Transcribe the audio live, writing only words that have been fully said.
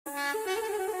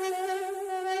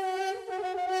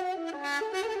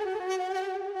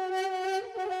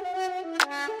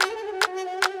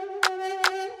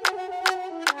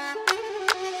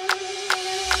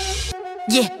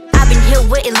Yeah, I've been here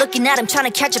waiting, looking at him, trying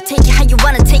to catch up, take it how you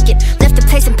wanna take it. Left the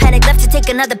place in panic, left to take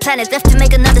another planet, left to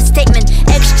make another statement.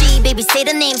 XG, baby, say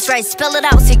the names right, spell it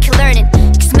out so you can learn it.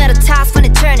 Cause metal toss when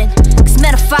it's turning, cause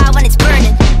metal fire when it's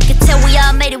burning. Can tell we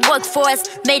all made it work for us,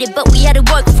 made it but we had to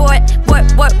work for it. Work,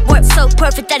 work, work, so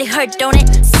perfect that it hurt, don't it?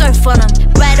 Surf on them,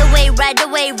 right away, right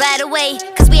away, right away.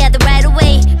 Cause we had the right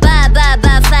away, bye, bye,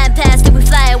 bye, flying past and we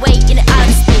fly away in the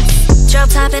outer space. Drop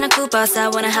top in a coupe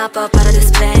outside, wanna hop up out of this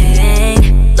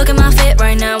plane. Look at my fit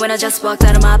right now when I just walked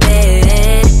out of my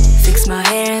bed. Fix my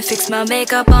hair and fix my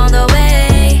makeup on the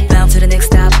way. Bound to the next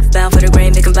stop, bound for the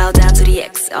grain, make 'em bow down to the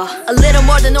X. A little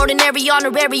more than ordinary,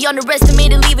 honorary,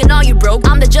 underestimated, leaving all you broke.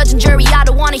 I'm the judge and jury, I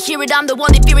don't wanna hear it, I'm the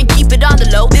one that fear and keep it on the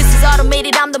low. This is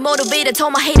automated, I'm the motivator,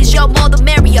 told my haters, y'all more the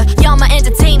merrier. Y'all my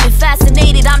entertainment,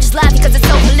 fascinated, I'm just laughing cause it's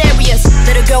so hilarious.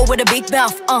 Let her go with a big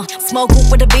mouth, smoke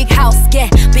with a big house, yeah.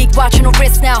 Big watch on her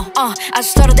wrist now, I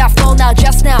just started that flow now,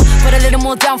 just now. Put a little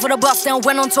more down for the bus down,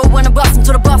 went on tour when I bust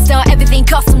into the bus down. Everything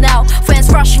custom now, friends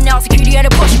rushing out, security had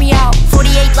to push me out.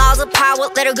 48 laws of power,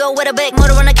 let her go with a big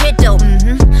motor on a kid though.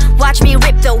 Watch me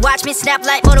rip though, watch me snap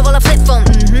like Motorola flip phone.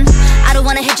 I don't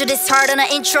wanna hit you this hard on an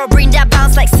intro, bring that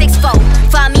bounce like 6'4".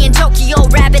 Find me in Tokyo,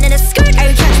 rapping in a skirt, are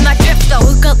you catching my drift though?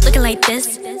 Woke up looking like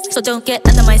this, so don't get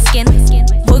under my skin.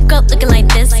 Woke up looking like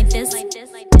this.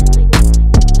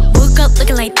 Woke up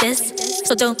looking like this,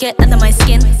 so don't get under my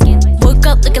skin. Woke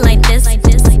up looking like this.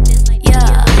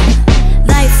 Yeah.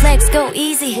 Life flex, go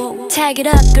easy. Tag it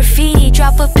up, graffiti.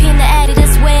 Drop a pin to add it,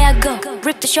 that's where I go.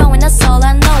 Rip the show and that's all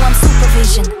I know, I'm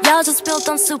supervision. Y'all just built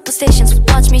on superstations.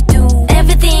 Watch me do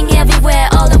everything, everywhere,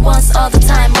 all at once, all the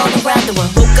time, all around the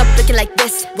world. Woke up looking like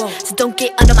this, so don't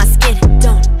get under my skin.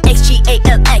 Don't.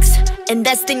 XGALX, and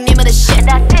that's the name of the shit.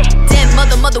 That's it. Damn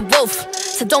mother wolf,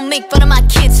 so don't make fun of my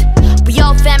kids. We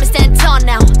all family stand tall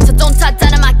now, so don't talk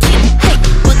down on my kid. Hey,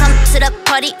 welcome to the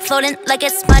party, floating like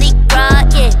it's Mardi Gras,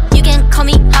 yeah. You can call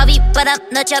me Harvey, but I'm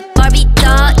not your Barbie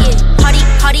doll, yeah.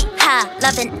 Party, ha,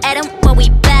 laughing at him when we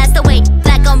blast away.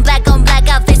 Black on black,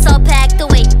 our face all packed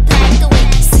away, packed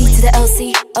away. C to the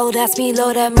LC, oh that's me,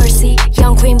 Lord have mercy.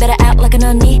 Young queen better act like an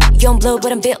onion. Young blood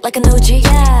but I'm built like an OG,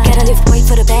 yeah. Gotta lift weight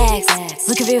for the bags,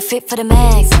 looking real fit for the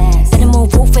mags. Animal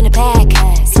wolf in the pack,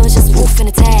 so it's just wolf in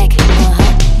the tag.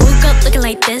 Woke up looking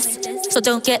like this, so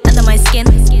don't get under my skin.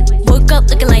 Woke up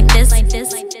looking like this.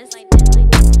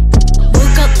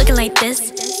 Woke up looking like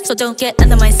this, so don't get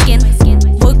under my skin.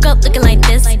 Woke up looking like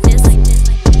this.